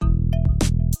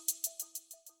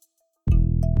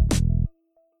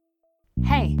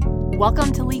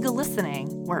Welcome to Legal Listening,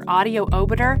 where audio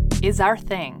obiter is our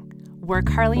thing. We're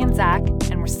Carly and Zach,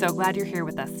 and we're so glad you're here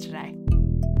with us today.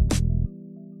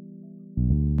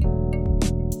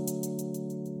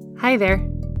 Hi there.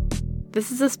 This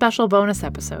is a special bonus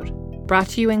episode, brought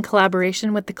to you in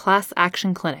collaboration with the Class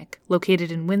Action Clinic,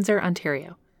 located in Windsor,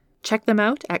 Ontario. Check them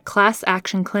out at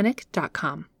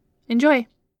classactionclinic.com. Enjoy!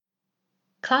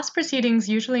 Class proceedings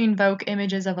usually invoke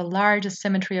images of a large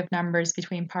asymmetry of numbers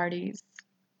between parties.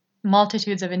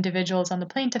 Multitudes of individuals on the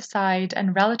plaintiff side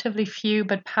and relatively few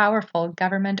but powerful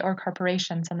government or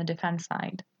corporations on the defense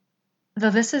side.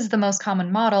 Though this is the most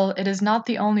common model, it is not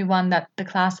the only one that the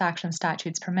class action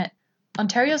statutes permit.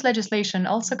 Ontario's legislation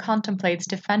also contemplates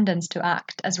defendants to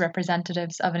act as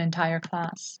representatives of an entire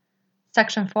class.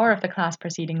 Section 4 of the Class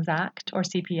Proceedings Act, or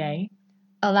CPA,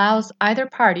 allows either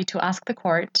party to ask the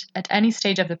court, at any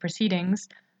stage of the proceedings,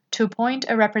 to appoint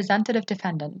a representative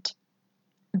defendant.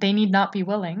 They need not be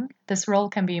willing. This role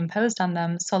can be imposed on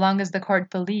them so long as the court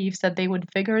believes that they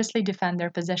would vigorously defend their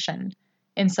position,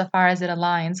 insofar as it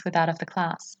aligns with that of the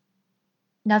class.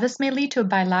 Now, this may lead to a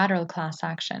bilateral class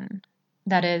action,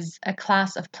 that is, a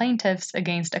class of plaintiffs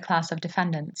against a class of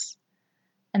defendants.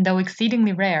 And though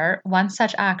exceedingly rare, one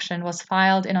such action was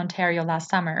filed in Ontario last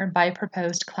summer by a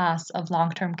proposed class of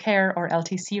long-term care or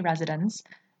LTC residents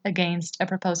against a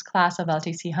proposed class of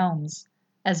LTC homes,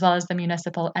 as well as the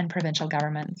municipal and provincial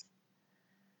governments.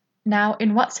 Now,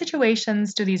 in what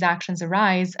situations do these actions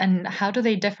arise, and how do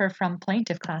they differ from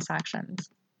plaintiff class actions?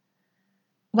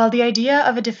 While the idea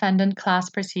of a defendant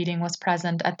class proceeding was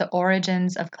present at the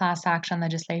origins of class action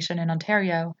legislation in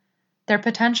Ontario, their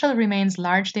potential remains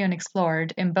largely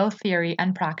unexplored in both theory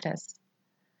and practice.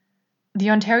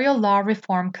 The Ontario Law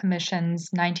Reform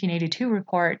Commission's 1982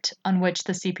 report, on which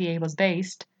the CPA was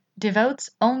based, devotes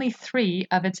only 3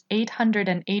 of its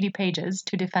 880 pages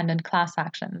to defendant class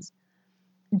actions,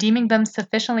 deeming them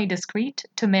sufficiently discrete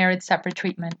to merit separate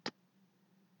treatment.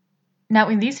 Now,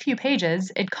 in these few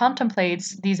pages, it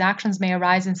contemplates these actions may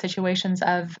arise in situations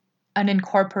of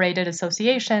unincorporated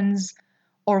associations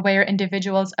or where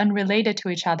individuals unrelated to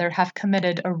each other have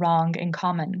committed a wrong in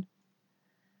common.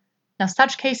 Now,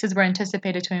 such cases were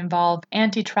anticipated to involve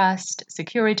antitrust,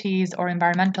 securities, or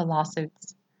environmental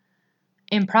lawsuits.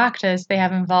 In practice, they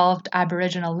have involved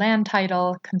Aboriginal land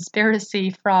title, conspiracy,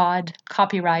 fraud,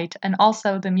 copyright, and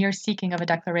also the mere seeking of a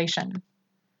declaration.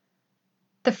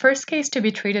 The first case to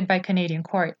be treated by Canadian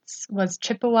courts was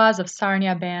Chippewas of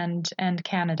Sarnia Band and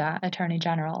Canada Attorney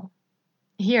General.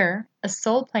 Here, a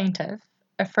sole plaintiff,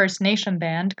 a First Nation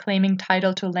band claiming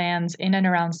title to lands in and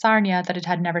around Sarnia that it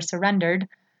had never surrendered,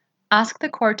 asked the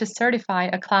court to certify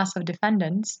a class of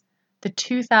defendants, the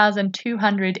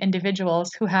 2,200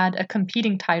 individuals who had a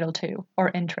competing title to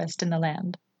or interest in the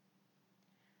land.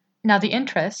 Now, the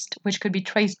interest, which could be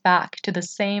traced back to the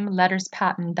same letters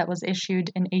patent that was issued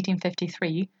in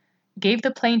 1853, gave the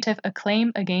plaintiff a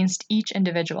claim against each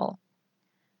individual.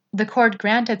 The court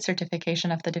granted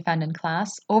certification of the defendant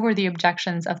class over the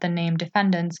objections of the named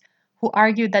defendants, who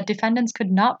argued that defendants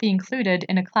could not be included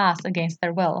in a class against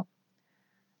their will.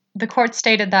 The court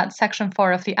stated that Section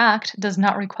 4 of the Act does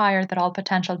not require that all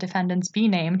potential defendants be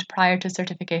named prior to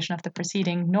certification of the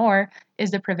proceeding, nor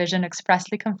is the provision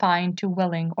expressly confined to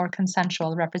willing or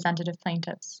consensual representative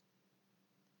plaintiffs.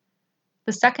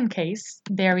 The second case,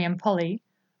 Barrie and Pulley,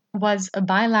 was a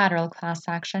bilateral class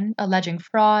action alleging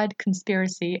fraud,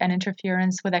 conspiracy, and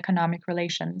interference with economic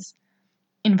relations,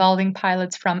 involving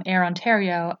pilots from Air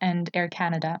Ontario and Air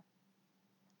Canada.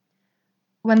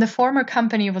 When the former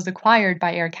company was acquired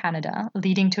by Air Canada,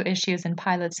 leading to issues in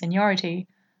pilot seniority,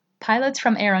 pilots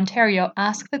from Air Ontario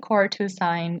asked the court to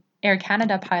assign Air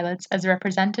Canada pilots as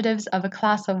representatives of a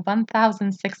class of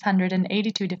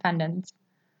 1,682 defendants.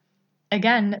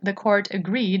 Again, the court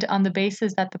agreed on the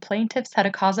basis that the plaintiffs had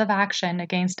a cause of action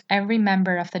against every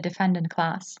member of the defendant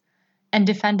class, and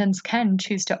defendants can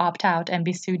choose to opt out and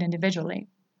be sued individually.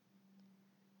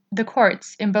 The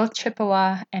courts in both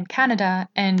Chippewa and Canada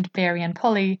and Barrie and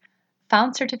Pulley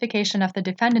found certification of the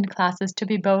defendant classes to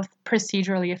be both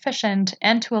procedurally efficient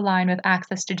and to align with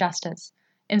access to justice,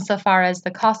 insofar as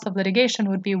the costs of litigation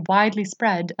would be widely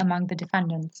spread among the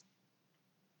defendants.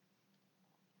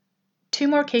 2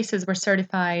 more cases were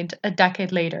certified a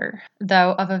decade later,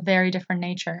 though of a very different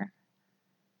nature.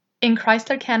 In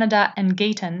Chrysler Canada and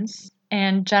Gatons,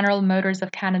 and General Motors of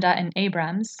Canada and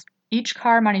Abrams, each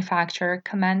car manufacturer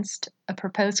commenced a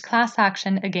proposed class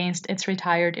action against its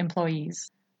retired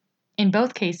employees. In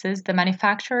both cases, the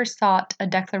manufacturer sought a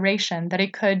declaration that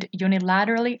it could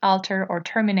unilaterally alter or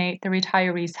terminate the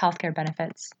retirees' healthcare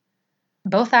benefits.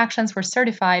 Both actions were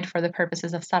certified for the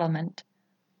purposes of settlement.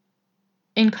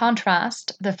 In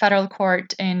contrast, the federal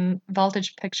court in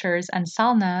Voltage Pictures and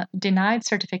Salna denied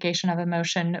certification of a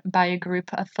motion by a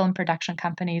group of film production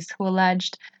companies who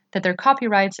alleged that their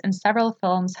copyrights in several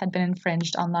films had been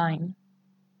infringed online.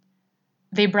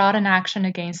 They brought an action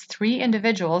against 3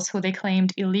 individuals who they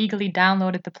claimed illegally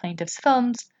downloaded the plaintiffs'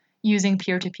 films using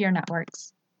peer-to-peer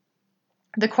networks.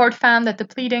 The court found that the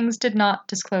pleadings did not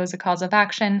disclose a cause of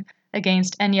action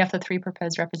against any of the 3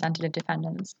 proposed representative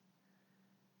defendants.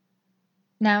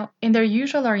 Now, in their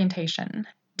usual orientation,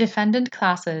 defendant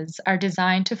classes are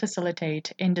designed to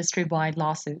facilitate industry-wide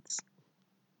lawsuits.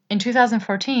 In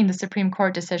 2014, the Supreme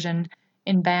Court decision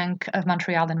in Bank of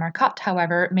Montreal and Marcotte,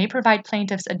 however, may provide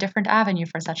plaintiffs a different avenue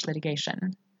for such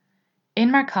litigation.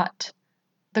 In Marcotte,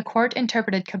 the court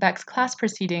interpreted Quebec's class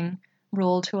proceeding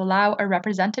rule to allow a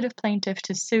representative plaintiff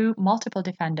to sue multiple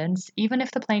defendants, even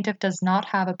if the plaintiff does not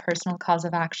have a personal cause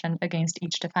of action against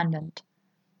each defendant,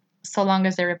 so long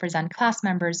as they represent class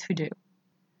members who do.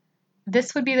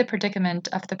 This would be the predicament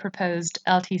of the proposed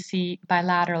LTC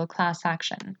bilateral class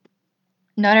action.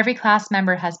 Not every class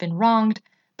member has been wronged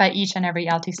by each and every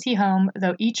LTC home,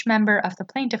 though each member of the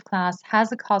plaintiff class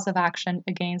has a cause of action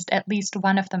against at least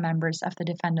one of the members of the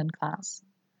defendant class.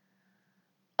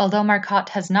 Although Marcotte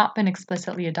has not been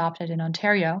explicitly adopted in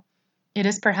Ontario, it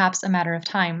is perhaps a matter of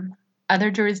time. Other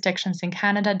jurisdictions in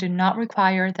Canada do not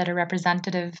require that a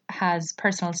representative has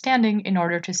personal standing in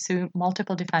order to sue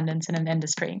multiple defendants in an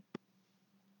industry.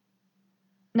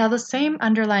 Now, the same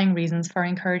underlying reasons for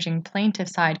encouraging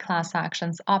plaintiff-side class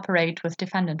actions operate with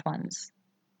defendant ones: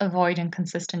 avoid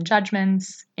inconsistent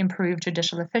judgments, improve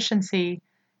judicial efficiency,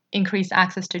 increase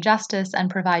access to justice,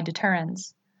 and provide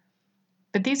deterrence.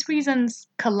 But these reasons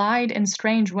collide in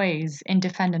strange ways in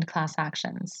defendant class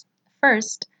actions.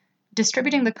 First,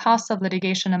 distributing the costs of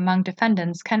litigation among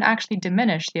defendants can actually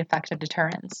diminish the effect of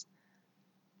deterrence.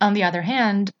 On the other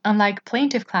hand, unlike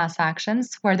plaintiff class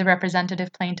actions, where the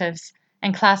representative plaintiffs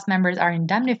and class members are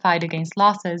indemnified against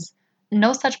losses,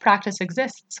 no such practice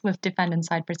exists with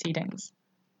defendant-side proceedings.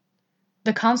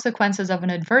 The consequences of an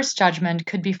adverse judgment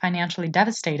could be financially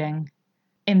devastating.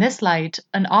 In this light,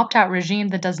 an opt-out regime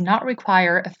that does not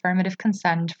require affirmative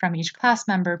consent from each class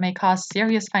member may cause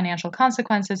serious financial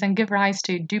consequences and give rise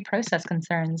to due process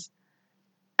concerns.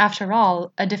 After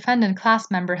all, a defendant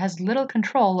class member has little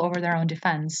control over their own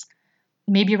defense,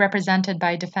 may be represented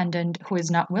by a defendant who is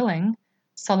not willing,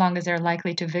 so long as they're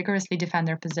likely to vigorously defend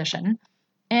their position,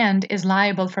 and is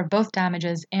liable for both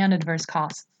damages and adverse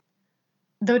costs.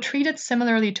 Though treated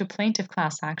similarly to plaintiff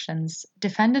class actions,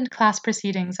 defendant class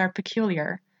proceedings are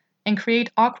peculiar and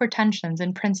create awkward tensions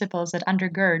in principles that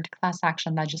undergird class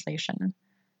action legislation.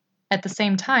 At the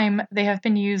same time, they have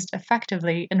been used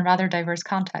effectively in rather diverse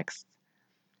contexts.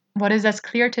 What is as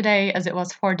clear today as it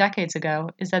was 4 decades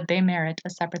ago is that they merit a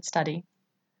separate study.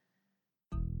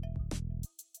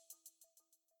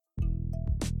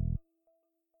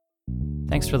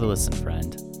 Thanks for the listen,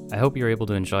 friend. I hope you're able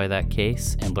to enjoy that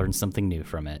case and learn something new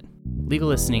from it. Legal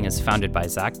Listening is founded by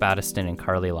Zach Battiston and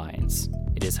Carly Lyons.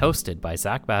 It is hosted by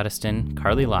Zach Battiston,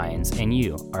 Carly Lyons, and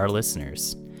you, our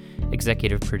listeners.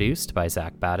 Executive produced by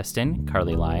Zach Battiston,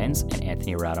 Carly Lyons, and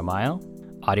Anthony Radomile.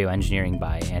 Audio engineering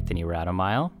by Anthony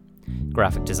Radomile.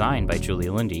 Graphic design by Julie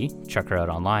Lundy. Check her out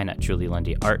online at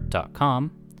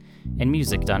julielundyart.com. And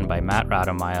music done by Matt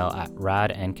Radomile at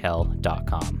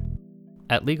radandkel.com.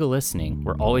 At Legal Listening,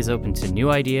 we're always open to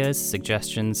new ideas,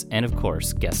 suggestions, and of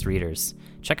course, guest readers.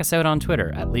 Check us out on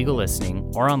Twitter at Legal Listening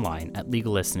or online at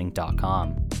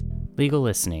legallistening.com. Legal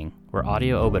Listening, where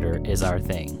audio obiter is our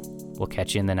thing. We'll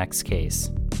catch you in the next case.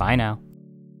 Bye now.